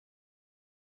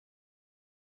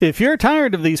If you're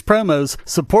tired of these promos,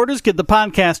 supporters get the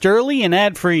podcast early and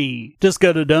ad-free. Just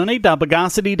go to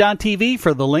donate.bogosity.tv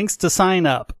for the links to sign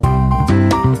up.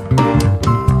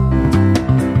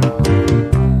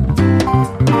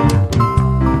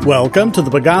 Welcome to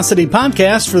the Bogosity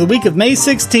Podcast for the week of May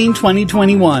 16,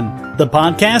 2021, the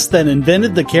podcast that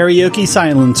invented the karaoke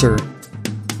silencer.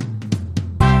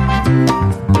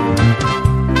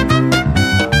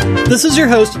 This is your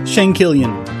host, Shane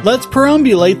Killian. Let's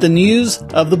perambulate the news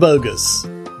of the bogus.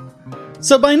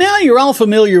 So by now you're all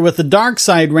familiar with the dark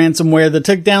side ransomware that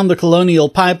took down the Continental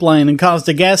Pipeline and caused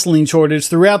a gasoline shortage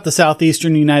throughout the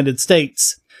southeastern United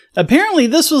States. Apparently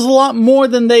this was a lot more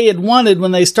than they had wanted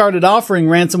when they started offering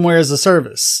ransomware as a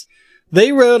service.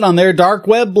 They wrote on their dark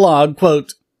web blog,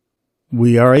 quote,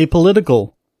 "We are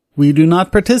apolitical. We do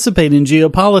not participate in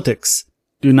geopolitics.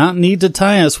 Do not need to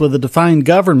tie us with a defined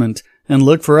government and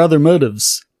look for other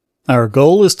motives. Our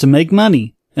goal is to make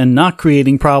money and not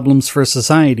creating problems for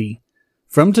society.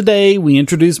 From today, we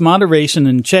introduce moderation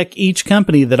and check each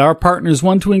company that our partners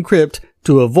want to encrypt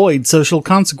to avoid social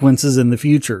consequences in the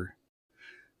future."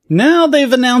 Now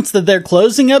they've announced that they're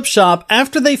closing up shop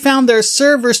after they found their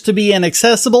servers to be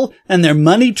inaccessible and their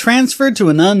money transferred to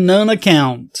an unknown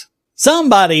account.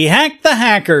 Somebody hacked the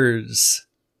hackers.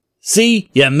 See,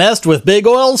 you messed with Big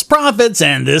Oil's profits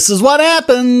and this is what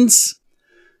happens.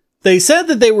 They said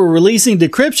that they were releasing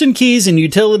decryption keys and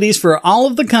utilities for all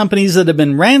of the companies that have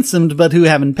been ransomed but who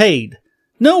haven't paid.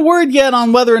 No word yet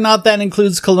on whether or not that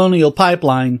includes Continental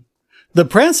Pipeline. The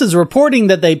press is reporting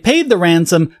that they paid the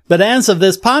ransom, but as of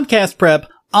this podcast prep,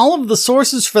 all of the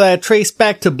sources for that trace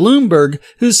back to Bloomberg,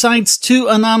 who cites two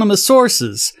anonymous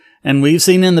sources, and we've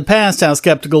seen in the past how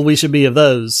skeptical we should be of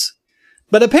those.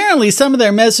 But apparently some of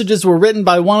their messages were written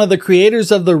by one of the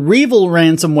creators of the REvil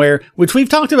ransomware, which we've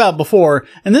talked about before,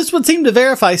 and this would seem to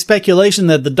verify speculation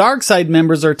that the DarkSide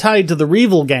members are tied to the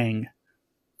REvil gang.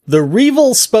 The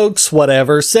REvil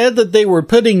spokes-whatever said that they were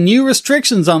putting new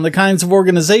restrictions on the kinds of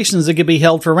organizations that could be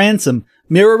held for ransom,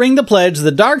 mirroring the pledge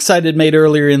that DarkSide had made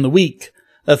earlier in the week.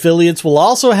 Affiliates will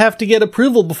also have to get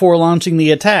approval before launching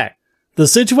the attack. The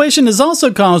situation has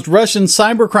also caused Russian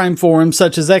cybercrime forums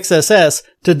such as XSS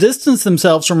to distance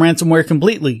themselves from ransomware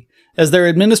completely. As their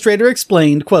administrator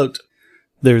explained, quote,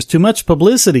 "There's too much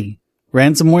publicity.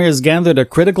 Ransomware has gathered a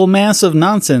critical mass of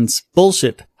nonsense,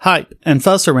 bullshit, hype, and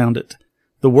fuss around it.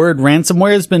 The word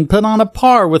ransomware has been put on a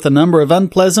par with a number of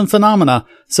unpleasant phenomena,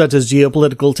 such as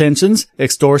geopolitical tensions,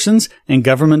 extortions, and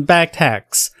government-backed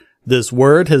hacks. This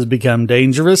word has become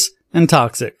dangerous and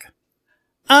toxic."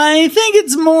 I think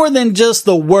it's more than just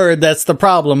the word that's the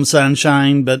problem,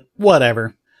 sunshine, but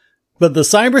whatever. But the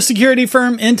cybersecurity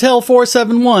firm Intel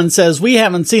 471 says we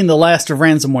haven't seen the last of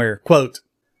ransomware. Quote,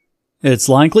 "It's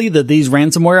likely that these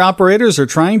ransomware operators are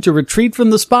trying to retreat from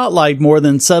the spotlight more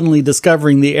than suddenly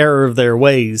discovering the error of their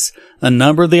ways. A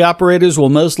number of the operators will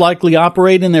most likely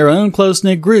operate in their own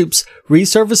close-knit groups,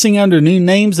 resurfacing under new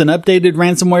names and updated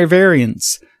ransomware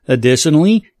variants.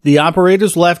 Additionally, the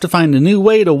operators will have to find a new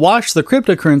way to wash the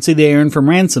cryptocurrency they earn from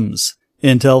ransoms.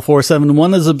 Intel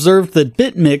 471 has observed that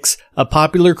BitMix, a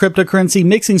popular cryptocurrency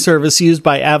mixing service used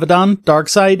by Avedon,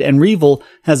 DarkSide, and REvil,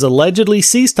 has allegedly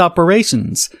ceased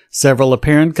operations. Several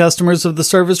apparent customers of the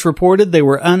service reported they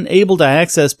were unable to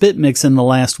access BitMix in the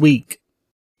last week.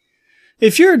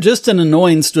 If you're just an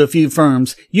annoyance to a few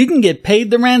firms, you can get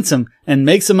paid the ransom and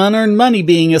make some unearned money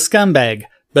being a scumbag.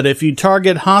 But if you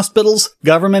target hospitals,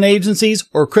 government agencies,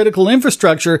 or critical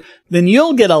infrastructure, then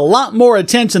you'll get a lot more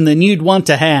attention than you'd want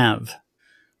to have.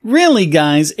 Really,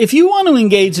 guys, if you want to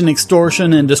engage in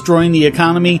extortion and destroying the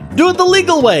economy, do it the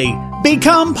legal way.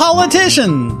 Become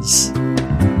politicians!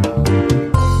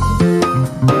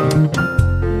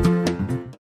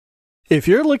 If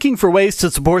you're looking for ways to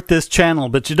support this channel,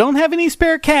 but you don't have any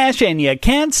spare cash and you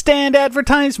can't stand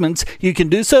advertisements, you can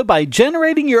do so by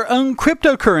generating your own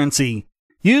cryptocurrency.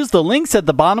 Use the links at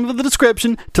the bottom of the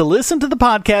description to listen to the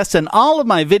podcast and all of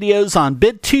my videos on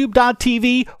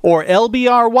bittube.tv or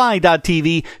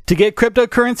lbry.tv to get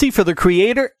cryptocurrency for the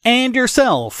creator and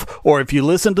yourself. Or if you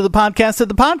listen to the podcast at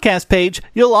the podcast page,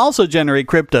 you'll also generate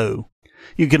crypto.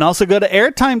 You can also go to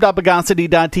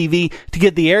airtime.bogosity.tv to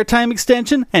get the airtime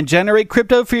extension and generate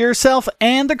crypto for yourself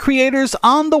and the creators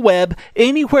on the web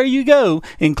anywhere you go,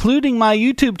 including my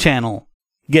YouTube channel.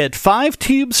 Get 5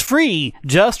 tubes free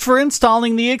just for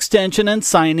installing the extension and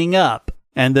signing up,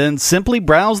 and then simply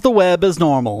browse the web as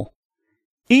normal.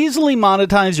 Easily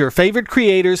monetize your favorite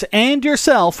creators and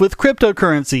yourself with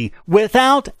cryptocurrency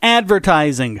without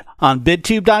advertising on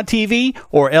bittube.tv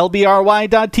or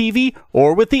lbry.tv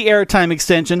or with the airtime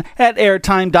extension at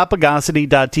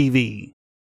airtime.bogosity.tv.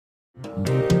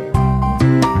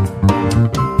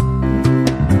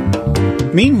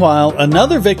 Meanwhile,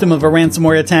 another victim of a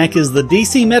ransomware attack is the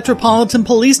DC Metropolitan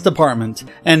Police Department,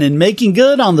 and in making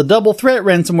good on the double threat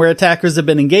ransomware attackers have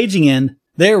been engaging in,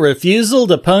 their refusal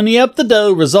to pony up the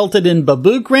dough resulted in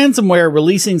Babook ransomware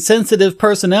releasing sensitive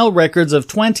personnel records of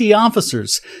 20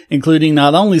 officers, including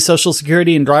not only social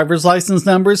security and driver's license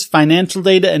numbers, financial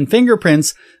data, and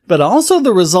fingerprints, but also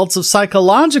the results of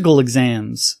psychological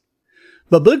exams.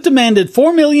 Babook demanded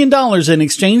 $4 million in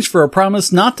exchange for a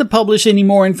promise not to publish any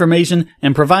more information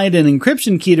and provide an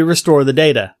encryption key to restore the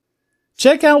data.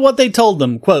 Check out what they told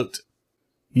them, quote,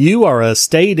 "You are a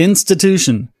state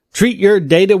institution. Treat your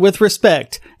data with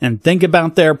respect and think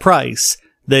about their price.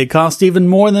 They cost even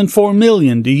more than $4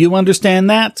 million. Do you understand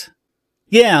that?"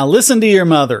 "Yeah, listen to your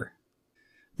mother."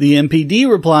 The MPD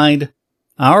replied,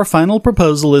 "Our final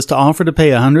proposal is to offer to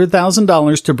pay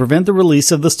 $100,000 to prevent the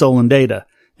release of the stolen data.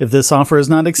 If this offer is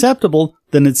not acceptable,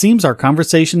 then it seems our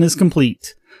conversation is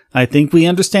complete. I think we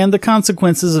understand the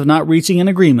consequences of not reaching an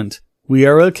agreement. We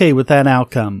are okay with that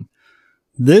outcome."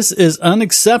 "This is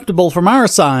unacceptable from our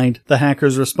side," the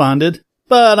hackers responded,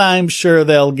 "but I'm sure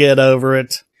they'll get over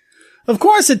it." Of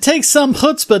course, it takes some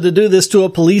chutzpah to do this to a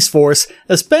police force,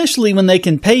 especially when they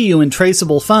can pay you in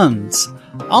traceable funds.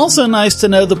 Also nice to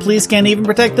know the police can't even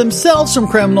protect themselves from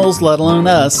criminals, let alone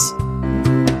us.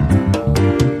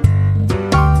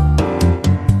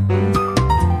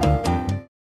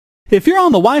 If you're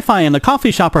on the Wi-Fi in a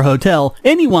coffee shop or hotel,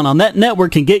 anyone on that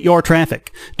network can get your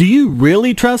traffic. Do you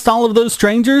really trust all of those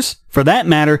strangers? For that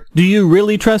matter, do you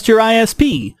really trust your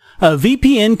ISP? A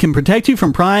VPN can protect you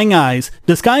from prying eyes,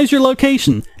 disguise your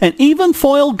location, and even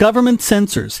foil government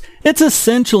censors. It's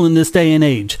essential in this day and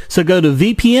age, so go to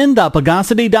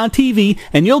vpn.bogosity.tv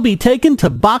and you'll be taken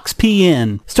to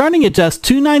BoxPN. Starting at just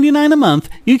 $2.99 a month,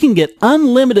 you can get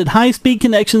unlimited high-speed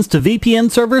connections to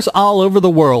VPN servers all over the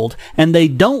world, and they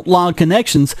don't log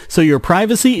connections, so your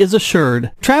privacy is assured.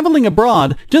 Traveling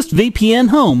abroad, just VPN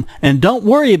home, and don't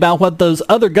worry about what those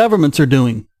other governments are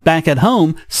doing. Back at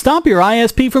home, stop your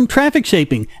ISP from traffic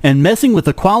shaping and messing with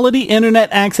the quality internet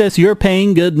access you're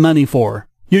paying good money for.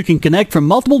 You can connect from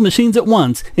multiple machines at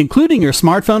once, including your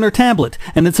smartphone or tablet,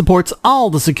 and it supports all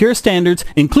the secure standards,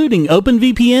 including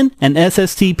OpenVPN and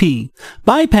SSTP.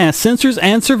 Bypass censors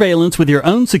and surveillance with your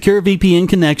own secure VPN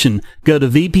connection. Go to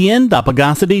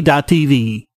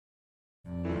vpn.bogosity.tv.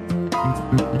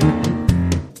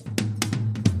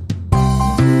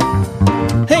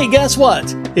 Hey, guess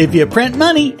what? If you print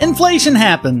money, inflation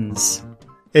happens.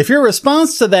 If your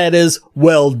response to that is,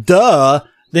 well, duh,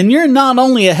 then you're not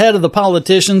only ahead of the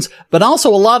politicians, but also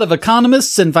a lot of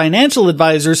economists and financial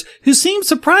advisors who seem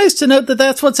surprised to note that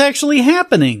that's what's actually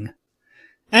happening.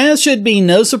 As should be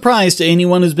no surprise to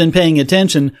anyone who's been paying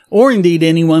attention, or indeed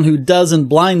anyone who doesn't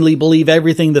blindly believe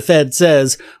everything the Fed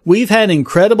says, we've had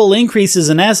incredible increases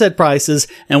in asset prices,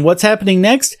 and what's happening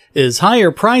next is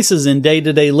higher prices in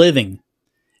day-to-day living.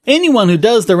 Anyone who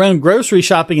does their own grocery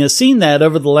shopping has seen that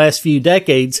over the last few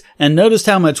decades and noticed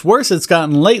how much worse it's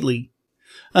gotten lately.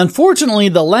 Unfortunately,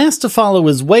 the last to follow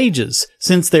is wages,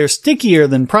 since they're stickier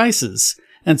than prices.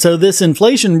 And so this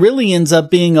inflation really ends up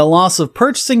being a loss of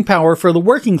purchasing power for the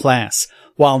working class,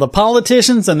 while the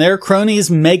politicians and their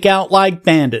cronies make out like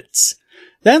bandits.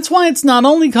 That's why it's not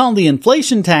only called the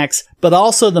inflation tax, but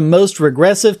also the most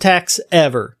regressive tax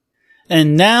ever.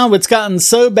 And now it's gotten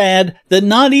so bad that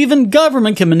not even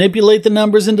government can manipulate the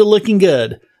numbers into looking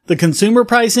good. The consumer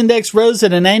price index rose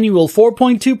at an annual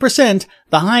 4.2%,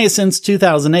 the highest since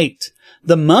 2008.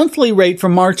 The monthly rate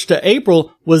from March to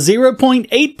April was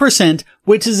 0.8%,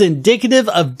 which is indicative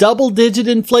of double-digit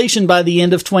inflation by the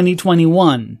end of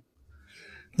 2021.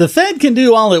 The Fed can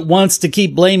do all it wants to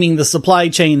keep blaming the supply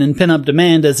chain and pent-up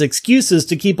demand as excuses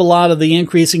to keep a lot of the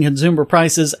increasing consumer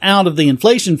prices out of the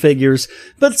inflation figures,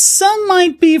 but some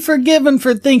might be forgiven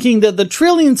for thinking that the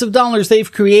trillions of dollars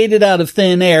they've created out of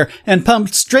thin air and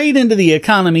pumped straight into the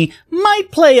economy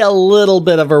might play a little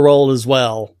bit of a role as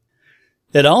well.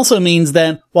 It also means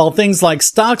that, while things like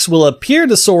stocks will appear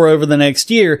to soar over the next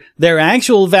year, their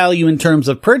actual value in terms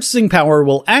of purchasing power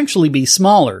will actually be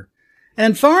smaller.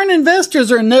 And foreign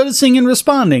investors are noticing and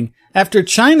responding. After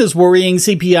China's worrying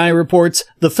CPI reports,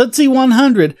 the FTSE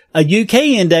 100, a UK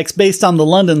index based on the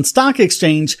London Stock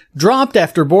Exchange, dropped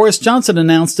after Boris Johnson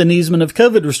announced an easement of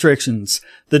COVID restrictions.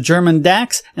 The German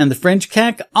DAX and the French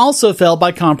CAC also fell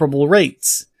by comparable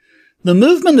rates. The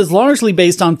movement is largely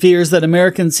based on fears that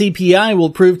American CPI will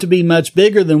prove to be much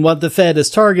bigger than what the Fed is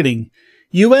targeting.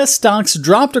 U.S. stocks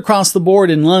dropped across the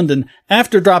board in London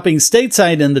after dropping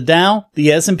stateside in the Dow, the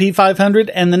S&P 500,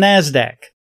 and the Nasdaq.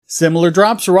 Similar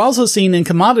drops were also seen in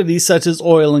commodities such as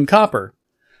oil and copper.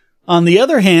 On the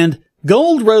other hand,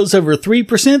 Gold rose over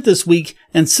 3% this week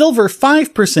and silver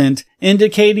 5%,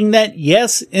 indicating that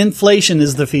yes, inflation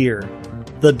is the fear.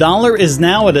 The dollar is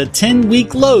now at a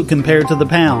 10-week low compared to the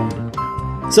pound.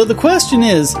 So the question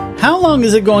is, how long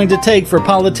is it going to take for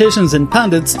politicians and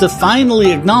pundits to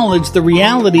finally acknowledge the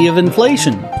reality of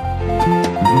inflation?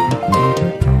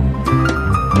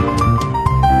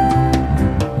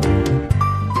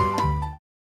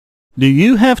 Do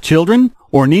you have children,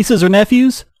 or nieces or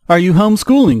nephews? Are you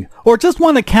homeschooling, or just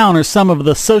want to counter some of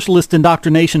the socialist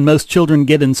indoctrination most children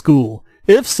get in school?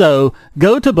 If so,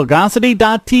 go to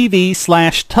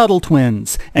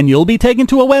bogosity.tv/TuttleTwins, and you'll be taken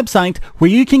to a website where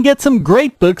you can get some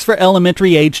great books for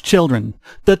elementary-age children.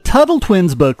 The Tuttle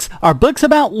Twins books are books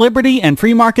about liberty and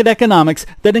free market economics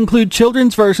that include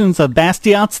children's versions of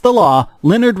Bastiat's The Law,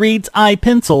 Leonard Read's I,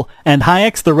 Pencil, and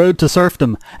Hayek's The Road to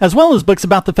Serfdom, as well as books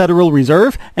about the Federal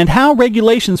Reserve and how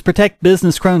regulations protect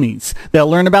business cronies. They'll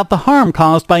learn about the harm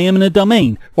caused by eminent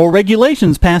domain, or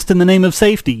regulations passed in the name of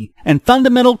safety, and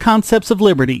fundamental concepts of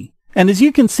liberty. And as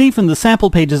you can see from the sample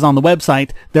pages on the website,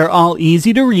 they're all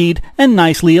easy to read and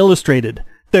nicely illustrated.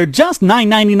 They're just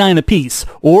 $9.99 a piece,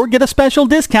 or get a special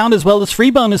discount as well as free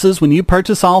bonuses when you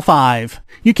purchase all 5.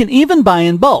 You can even buy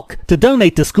in bulk to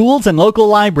donate to schools and local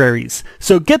libraries.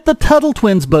 So get the Tuttle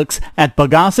Twins books at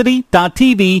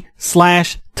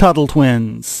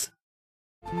bogosity.tv/TuttleTwins.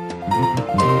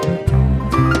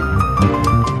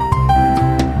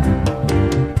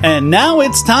 And now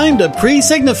it's time to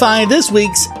pre-signify this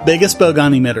week's Biggest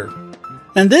Bogon Emitter.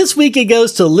 And this week it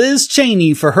goes to Liz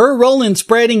Cheney for her role in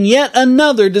spreading yet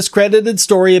another discredited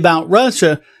story about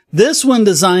Russia, this one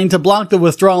designed to block the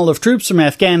withdrawal of troops from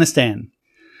Afghanistan.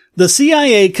 The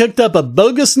CIA cooked up a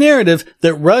bogus narrative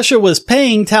that Russia was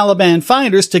paying Taliban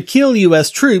fighters to kill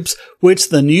U.S. troops, which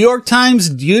the New York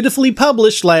Times dutifully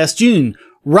published last June,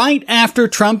 right after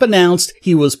Trump announced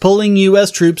he was pulling U.S.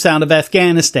 troops out of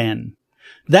Afghanistan.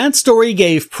 That story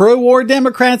gave pro-war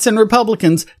Democrats and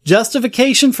Republicans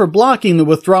justification for blocking the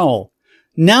withdrawal.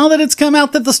 Now that it's come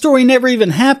out that the story never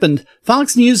even happened,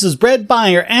 Fox News' Brett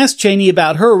Baier asked Cheney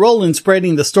about her role in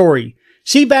spreading the story.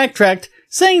 She backtracked,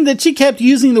 saying that she kept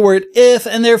using the word if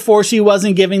and therefore she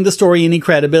wasn't giving the story any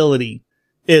credibility.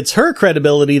 It's her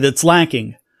credibility that's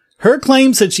lacking. Her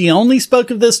claims that she only spoke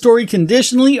of this story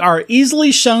conditionally are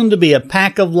easily shown to be a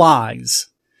pack of lies.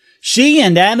 She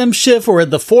and Adam Schiff were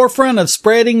at the forefront of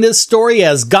spreading this story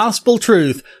as gospel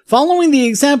truth, following the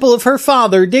example of her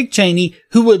father, Dick Cheney,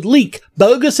 who would leak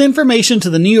bogus information to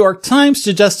the New York Times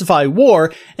to justify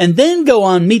war, and then go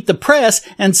on Meet the Press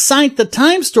and cite the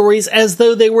Times stories as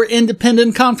though they were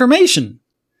independent confirmation.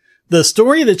 The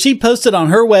story that she posted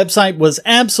on her website was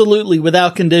absolutely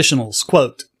without conditionals.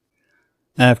 Quote,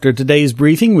 "After today's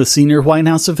briefing with senior White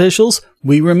House officials,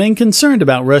 we remain concerned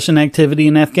about Russian activity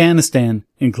in Afghanistan,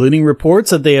 including reports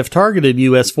that they have targeted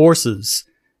U.S. forces.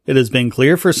 It has been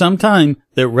clear for some time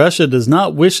that Russia does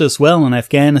not wish us well in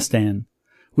Afghanistan.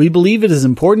 We believe it is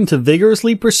important to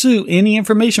vigorously pursue any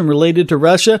information related to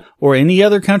Russia or any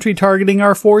other country targeting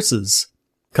our forces.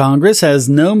 Congress has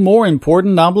no more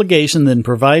important obligation than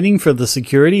providing for the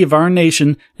security of our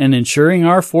nation and ensuring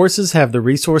our forces have the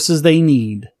resources they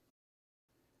need."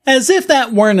 As if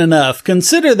that weren't enough,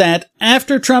 consider that,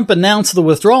 after Trump announced the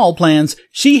withdrawal plans,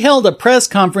 she held a press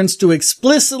conference to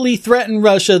explicitly threaten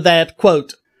Russia that,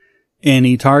 quote,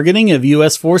 "Any targeting of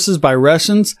U.S. forces by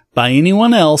Russians, by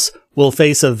anyone else, will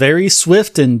face a very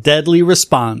swift and deadly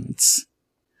response."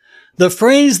 The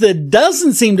phrase that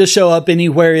doesn't seem to show up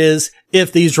anywhere is,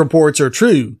 "if these reports are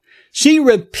true." She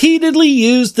repeatedly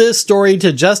used this story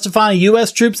to justify U.S.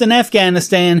 troops in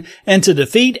Afghanistan and to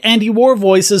defeat anti-war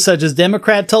voices such as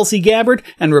Democrat Tulsi Gabbard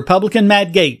and Republican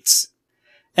Matt Gaetz.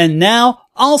 And now,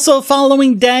 also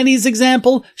following Daddy's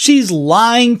example, she's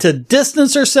lying to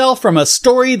distance herself from a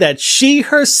story that she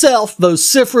herself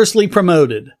vociferously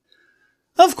promoted.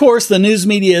 Of course, the news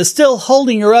media is still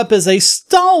holding her up as a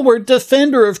stalwart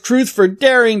defender of truth for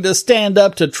daring to stand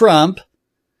up to Trump.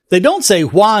 They don't say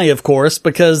why, of course,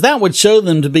 because that would show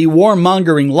them to be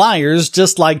warmongering liars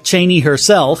just like Cheney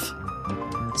herself.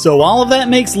 So all of that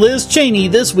makes Liz Cheney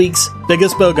this week's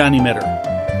Biggest Bogon Emitter.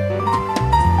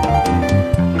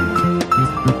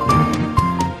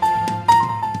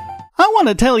 I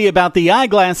want to tell you about the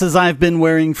eyeglasses I've been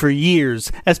wearing for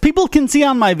years. As people can see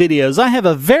on my videos, I have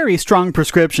a very strong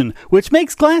prescription, which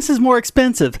makes glasses more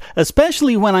expensive,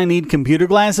 especially when I need computer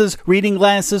glasses, reading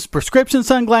glasses, prescription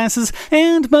sunglasses,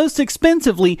 and most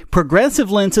expensively,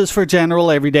 progressive lenses for general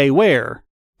everyday wear.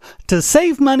 To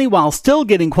save money while still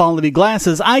getting quality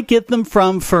glasses, I get them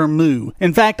from Firmoo.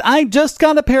 In fact, I just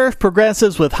got a pair of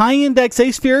progressives with high-index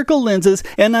aspherical lenses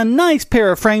and a nice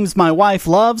pair of frames my wife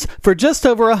loves for just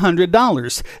over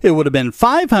 $100. It would have been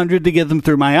 $500 to get them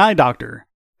through my eye doctor.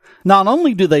 Not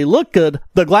only do they look good,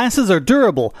 the glasses are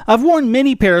durable. I've worn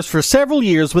many pairs for several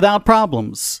years without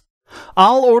problems.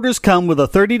 All orders come with a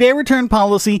 30-day return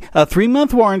policy, a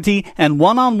 3-month warranty, and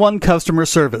one-on-one customer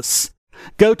service.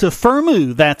 Go to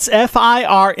Firmoo, that's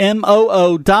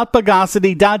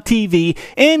FIRMOO.Bogosity.tv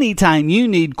anytime you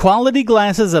need quality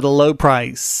glasses at a low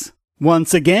price.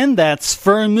 Once again, that's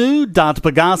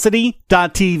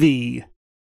Firmoo.Bogosity.tv.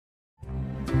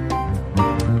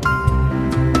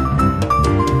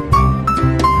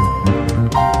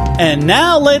 And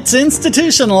now let's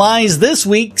institutionalize this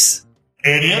week's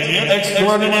Idiot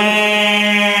Extraordinaire.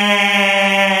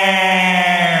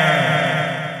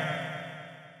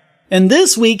 And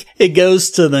this week, it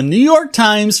goes to the New York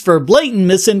Times for blatant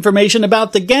misinformation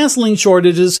about the gasoline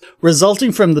shortages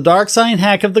resulting from the dark side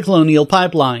hack of the Colonial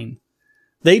Pipeline.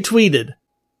 They tweeted,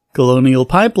 Colonial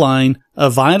Pipeline, a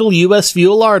vital U.S.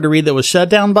 fuel artery that was shut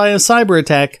down by a cyber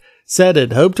attack, said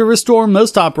it hoped to restore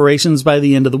most operations by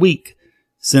the end of the week.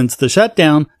 Since the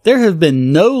shutdown, there have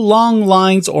been no long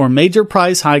lines or major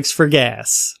price hikes for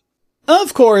gas.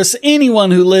 Of course, anyone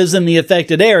who lives in the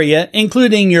affected area,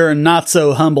 including your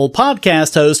not-so-humble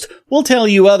podcast host, will tell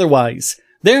you otherwise.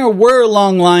 There were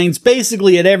long lines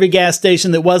basically at every gas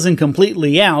station that wasn't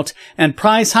completely out, and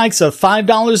price hikes of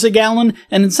 $5 a gallon,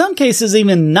 and in some cases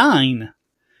even $9.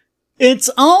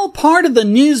 It's all part of the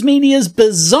news media's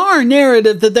bizarre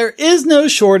narrative that there is no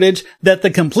shortage, that the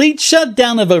complete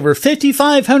shutdown of over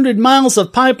 5,500 miles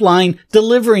of pipeline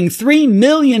delivering 3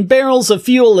 million barrels of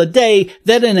fuel a day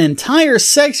that an entire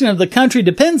section of the country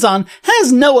depends on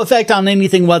has no effect on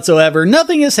anything whatsoever.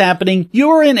 Nothing is happening.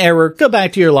 You're in error. Go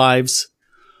back to your lives.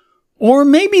 Or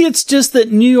maybe it's just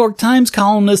that New York Times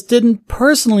columnists didn't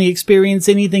personally experience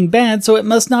anything bad, so it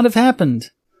must not have happened.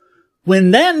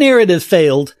 When that narrative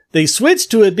failed, they switched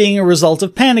to it being a result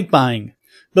of panic buying.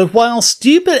 But while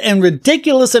stupid and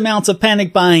ridiculous amounts of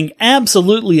panic buying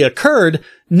absolutely occurred,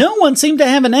 no one seemed to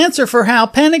have an answer for how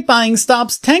panic buying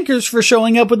stops tankers from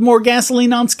showing up with more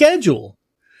gasoline on schedule.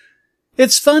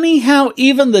 It's funny how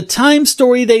even the Time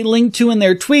story they linked to in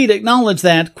their tweet acknowledged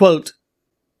that, quote,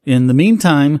 in the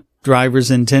meantime,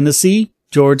 drivers in Tennessee,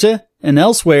 Georgia, and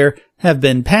elsewhere have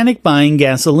been panic buying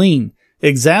gasoline,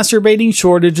 exacerbating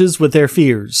shortages with their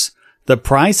fears. The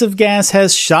price of gas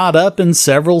has shot up in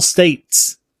several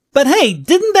states. But hey,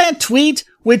 didn't that tweet,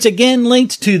 which again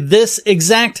linked to this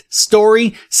exact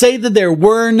story, say that there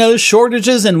were no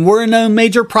shortages and were no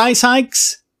major price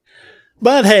hikes?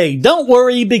 But hey, don't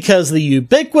worry because the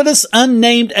ubiquitous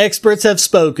unnamed experts have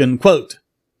spoken, quote,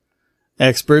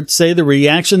 experts say the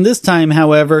reaction this time,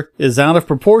 however, is out of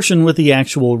proportion with the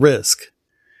actual risk.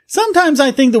 Sometimes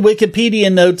I think the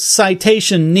Wikipedia note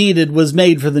citation needed was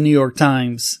made for the New York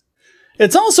Times.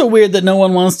 It's also weird that no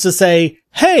one wants to say,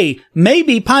 hey,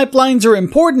 maybe pipelines are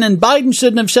important and Biden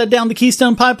shouldn't have shut down the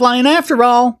Keystone Pipeline after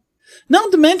all.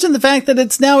 Not to mention the fact that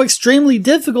it's now extremely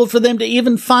difficult for them to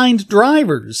even find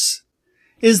drivers.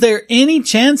 Is there any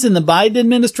chance in the Biden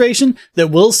administration that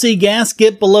we'll see gas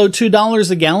get below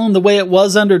 $2 a gallon the way it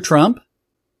was under Trump?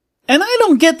 And I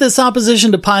don't get this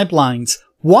opposition to pipelines.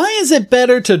 Why is it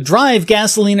better to drive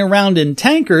gasoline around in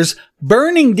tankers,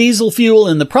 burning diesel fuel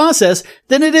in the process,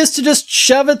 than it is to just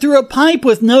shove it through a pipe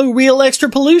with no real extra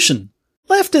pollution?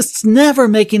 Leftists never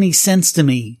make any sense to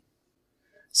me.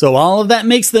 So all of that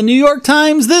makes the New York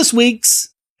Times this week's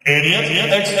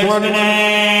Idiot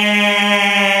Extraordinaire.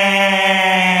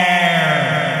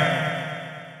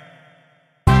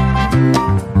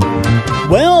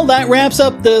 Well, that wraps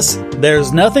up this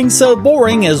There's Nothing So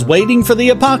Boring as Waiting for the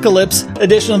Apocalypse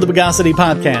edition of the Bogosity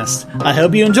Podcast. I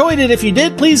hope you enjoyed it. If you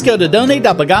did, please go to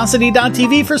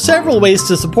donate.bogosity.tv for several ways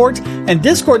to support and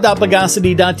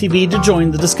discord.bogosity.tv to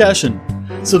join the discussion.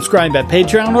 Subscribe at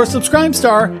Patreon or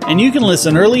Subscribestar, and you can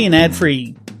listen early and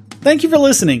ad-free. Thank you for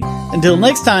listening. Until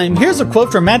next time, here's a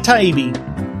quote from Matt Taibbi.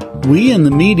 We in the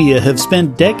media have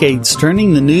spent decades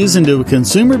turning the news into a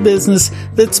consumer business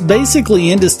that's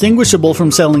basically indistinguishable from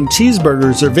selling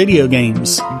cheeseburgers or video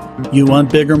games. You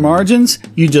want bigger margins?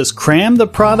 You just cram the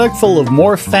product full of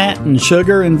more fat and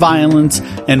sugar and violence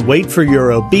and wait for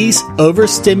your obese,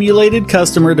 overstimulated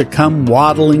customer to come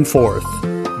waddling forth.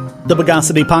 The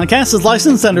Bogosity Podcast is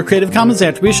licensed under Creative Commons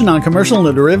Attribution Non-Commercial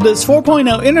No Derivatives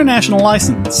 4.0 International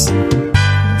License.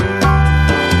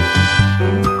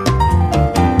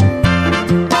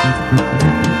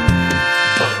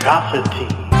 Bogosity.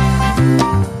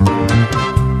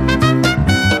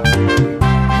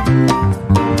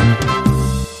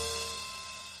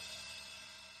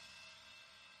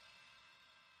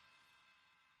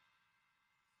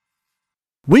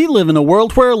 We live in a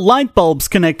world where light bulbs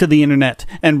connect to the internet,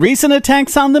 and recent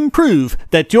attacks on them prove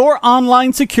that your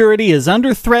online security is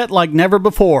under threat like never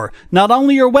before. Not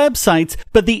only your websites,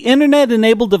 but the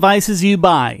internet-enabled devices you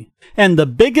buy. And the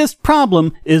biggest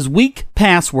problem is weak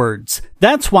passwords.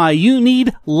 That's why you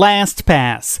need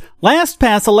LastPass.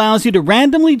 LastPass allows you to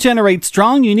randomly generate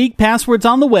strong, unique passwords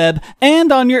on the web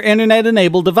and on your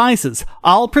internet-enabled devices,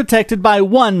 all protected by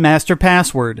one master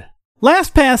password.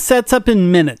 LastPass sets up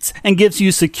in minutes and gives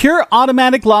you secure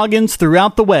automatic logins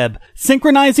throughout the web,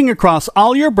 synchronizing across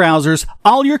all your browsers,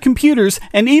 all your computers,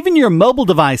 and even your mobile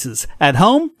devices, at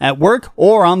home, at work,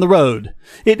 or on the road.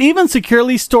 It even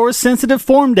securely stores sensitive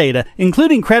form data,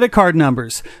 including credit card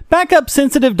numbers, backup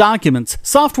sensitive documents,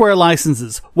 software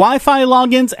licenses, Wi-Fi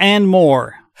logins, and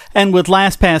more. And with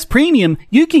LastPass Premium,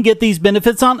 you can get these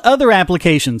benefits on other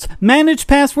applications, manage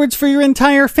passwords for your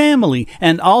entire family,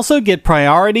 and also get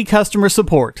priority customer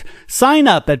support. Sign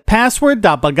up at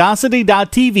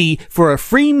password.bogosity.tv for a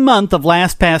free month of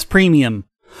LastPass Premium.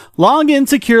 Log in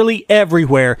securely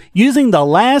everywhere using the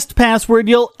last password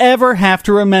you'll ever have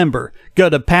to remember. Go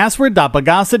to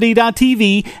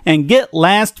password.bogosity.tv and get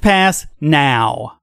LastPass now.